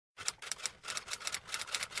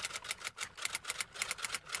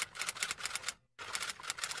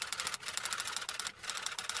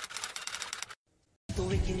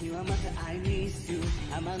I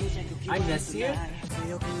miss you.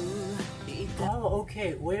 Oh,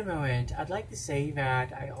 okay. Wait a moment. I'd like to say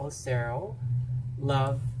that I also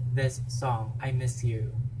love this song, I Miss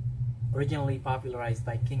You, originally popularized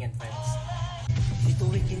by King and Prince.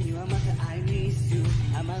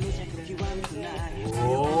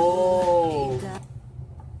 Oh.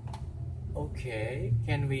 Okay,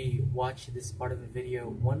 can we watch this part of the video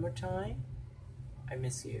one more time? I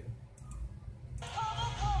miss you.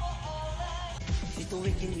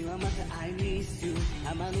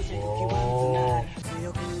 Oh.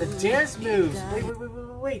 The dance moves!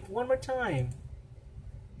 Wait, one more time.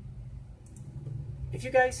 If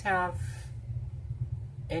you guys have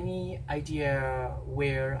any idea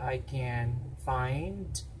where I can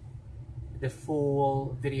find the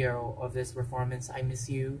full video of this performance, I Miss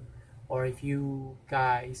You, or if you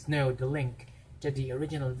guys know the link to the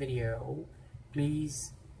original video,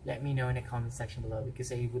 please let me know in the comment section below,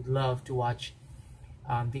 because I would love to watch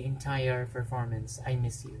the entire performance, I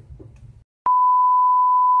Miss You.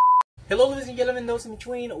 Hello ladies and gentlemen, those in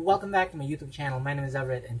between, welcome back to my YouTube channel. My name is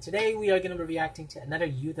Everett, and today we are going to be reacting to another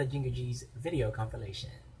Yuta Jinguji's video compilation.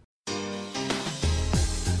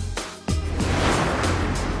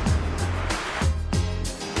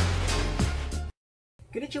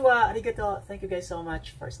 Konnichiwa, arigato, thank you guys so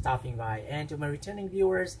much for stopping by. And to my returning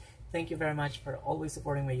viewers, thank you very much for always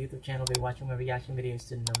supporting my YouTube channel by watching my reaction videos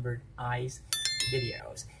to Numbered Eyes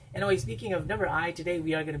videos. Anyway, speaking of Number Eye, today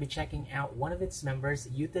we are going to be checking out one of its members,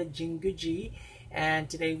 Yuta Jinguji, and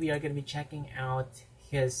today we are going to be checking out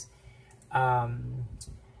his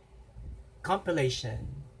compilation,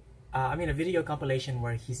 a video compilation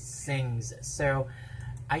where he sings. So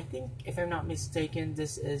I think, if I'm not mistaken,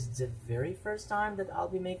 this is the very first time that I'll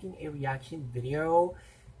be making a reaction video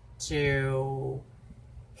to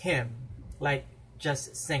him, like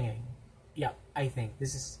just singing. Yeah, I think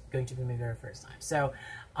this is going to be my very first time. So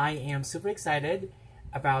I am super excited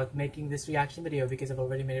about making this reaction video because I've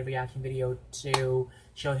already made a reaction video to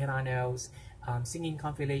show Hirano's singing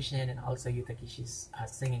compilation and also Yuta Kishi's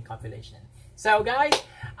singing compilation. So guys,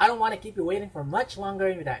 I don't want to keep you waiting for much longer,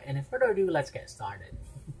 and without any further ado, let's get started.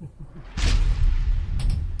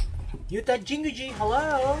 Yuta Jinguji,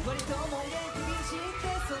 hello!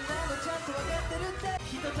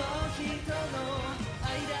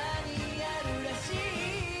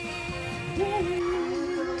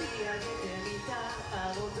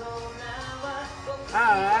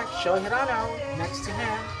 Show Hirano next to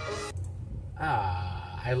him.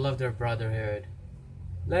 I love their brotherhood.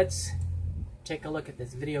 Let's take a look at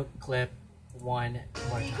this video clip one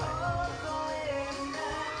more time.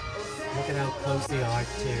 Look at how close they are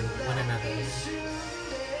to one another.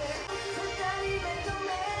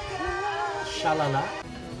 Shalala.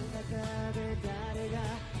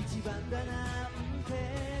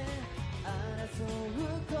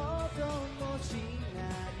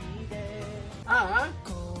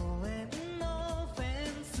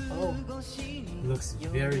 Oh, looks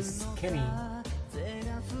very skinny.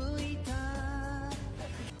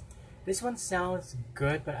 This one sounds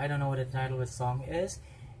good, but I don't know what the title of the song is.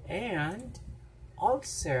 And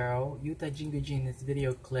also, Yuta Jinguji in this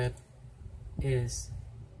video clip is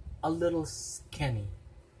a little skinny.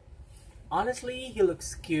 Honestly, he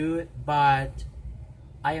looks cute, but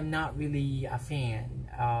I am not really a fan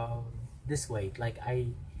of this weight. Like,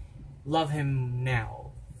 I love him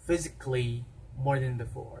now, physically, more than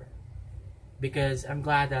before. Because I'm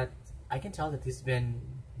glad that I can tell that he's been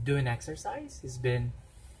doing exercise. He's been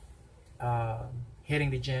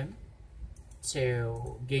hitting the gym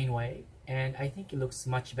to gain weight, and I think he looks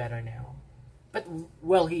much better now. But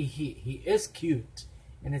well, he is cute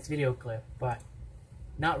in this video clip, but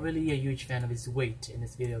not really a huge fan of his weight in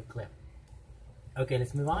this video clip. Okay,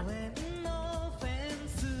 let's move on.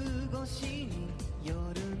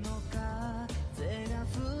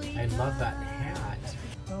 I love that hat.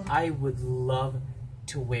 I would love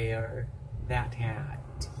to wear that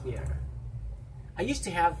hat here. I used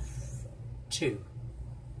to have two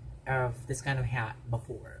of this kind of hat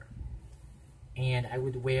before, and I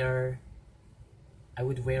would wear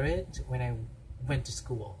it when I went to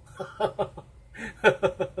school.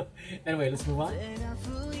 Anyway, let's move on.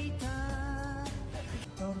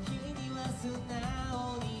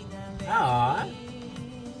 Ah,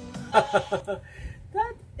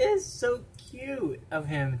 that is so cute of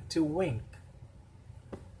him to wink.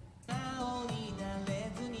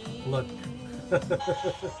 Look.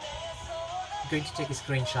 I'm going to take a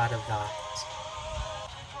screenshot of that.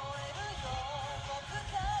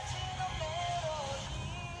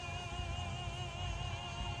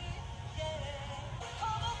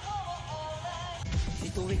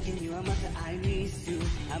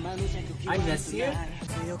 I miss you?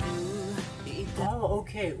 Oh,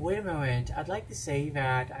 okay, wait a moment. I'd like to say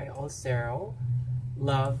that I also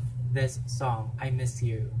love this song, I Miss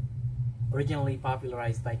You, originally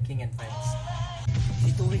popularized by King and Prince.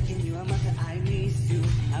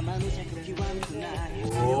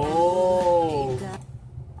 Oh.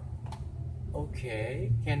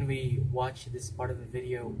 Okay, can we watch this part of the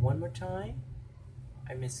video one more time?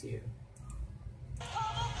 I miss you.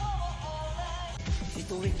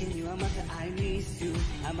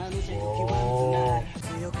 Oh.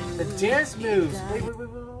 The dance moves!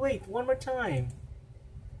 Wait, one more time.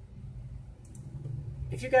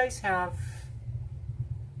 If you guys have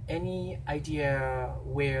any idea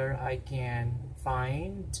where I can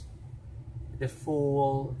find the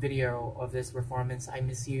full video of this performance, I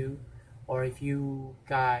Miss You, or if you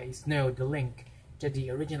guys know the link to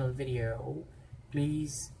the original video,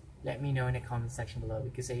 please let me know in the comment section below,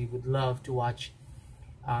 because I would love to watch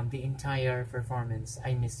the entire performance,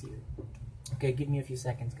 I Miss You. Okay, give me a few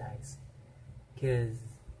seconds, guys, because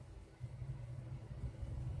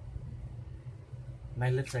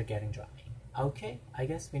my lips are getting dry. Okay, I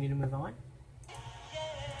guess we need to move on.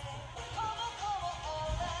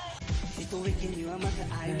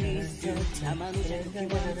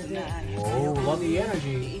 Whoa, love the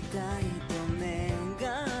energy.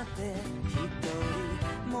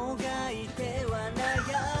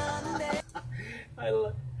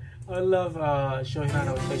 I love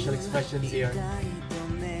Hirano's facial expressions here.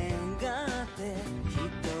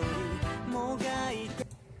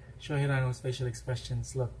 Hirano's facial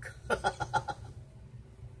expressions, look.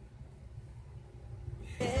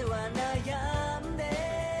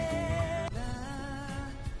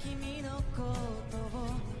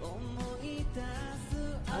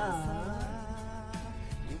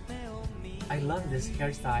 I love this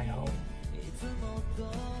hairstyle.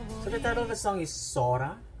 So the title of the song is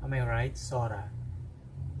Sora, am I right? Sora.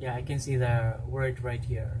 Yeah, I can see the word right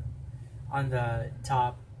here on the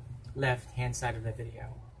top left hand side of the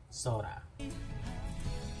video. Sora.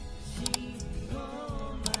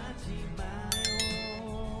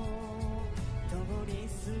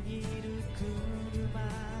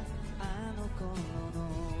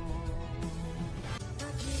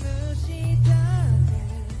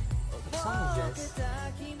 What song is this?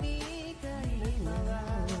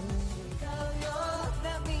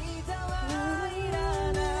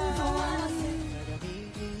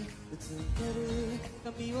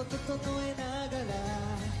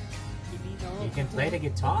 He can play the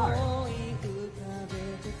guitar.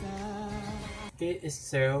 He is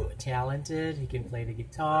so talented. He can play the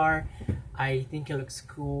guitar. I think he looks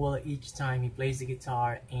cool each time he plays the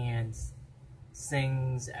guitar and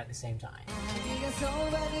sings at the same time.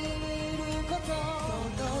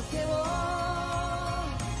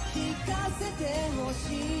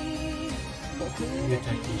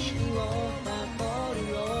 Yuta Kishi.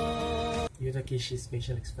 Yuta Kishi's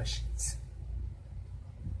facial expressions.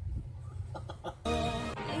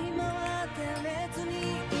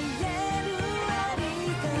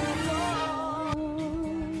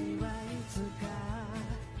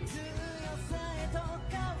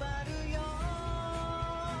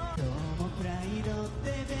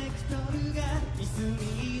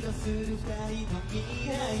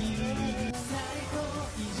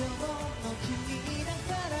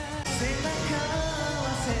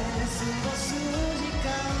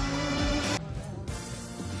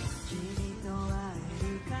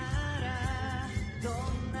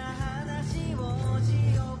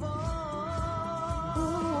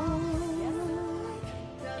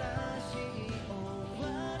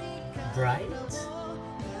 Bright?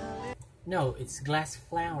 No, it's Glass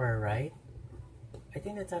Flower, right? I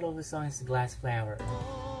think the title of the song is Glass Flower.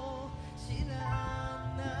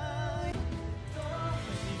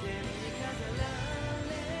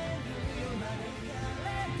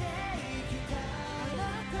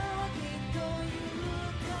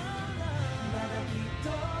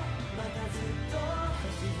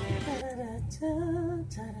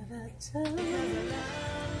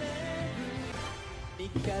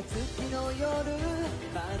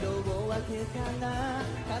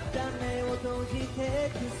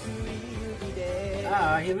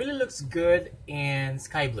 He really looks good in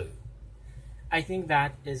sky blue. I think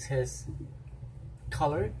that is his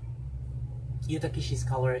color. Yuta Kishi's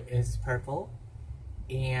color is purple,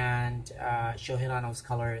 and Hirano's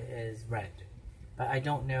color is red. But I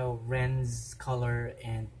don't know Ren's color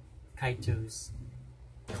and Kaito's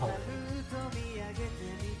color.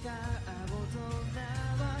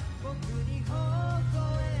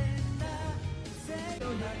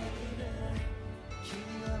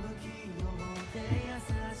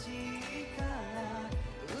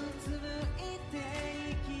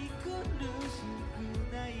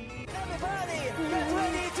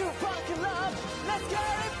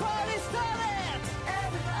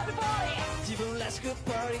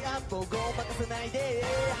 ぱりあとごまかせないで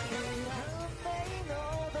運命の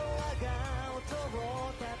ドアが音を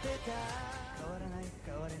立てた変わらない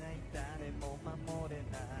変われない誰も守れ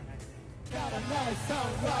ない変わらないサン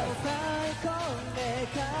ライズ抑え込んで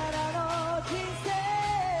からの人生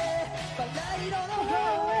バラ色の方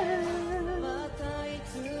へまたい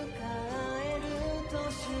つか会えると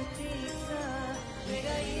してさ願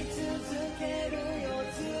い続けるよ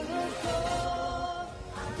ずっと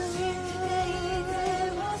信じていて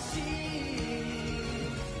ほしい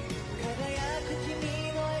輝く君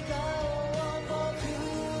の笑顔を僕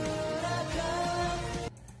らが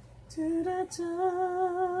トゥラト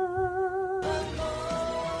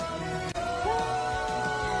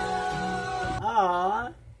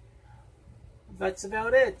Aww. That's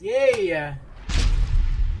about it. Yay!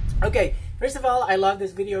 Okay, first of all, I love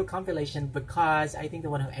this video compilation because I think the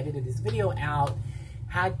one who edited this video out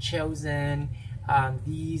had chosen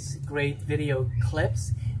these great video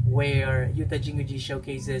clips where Yuta Jinguji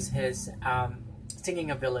showcases his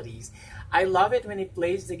singing abilities. I love it when he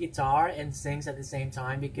plays the guitar and sings at the same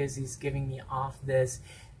time because he's giving me off this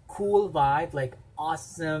cool vibe, like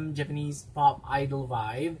awesome Japanese pop idol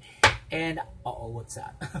vibe. And what's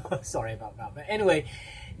that? Sorry about that. But anyway,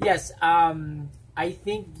 yes, I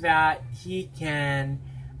think that he can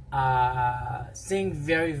sing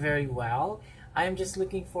very, very well. I am just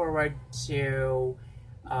looking forward to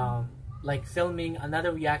like filming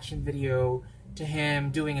another reaction video to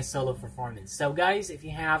him doing a solo performance. So guys, if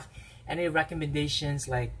you have any recommendations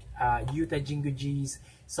like Yuta Jinguji's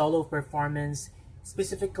solo performance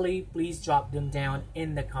specifically, please drop them down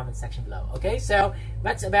in the comment section below. Okay, so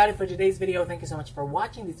that's about it for today's video. Thank you so much for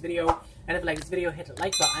watching this video, and if you like this video, hit the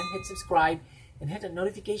like button, hit subscribe, and hit the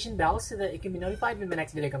notification bell so that it can be notified when the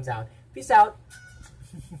next video comes out. Peace out.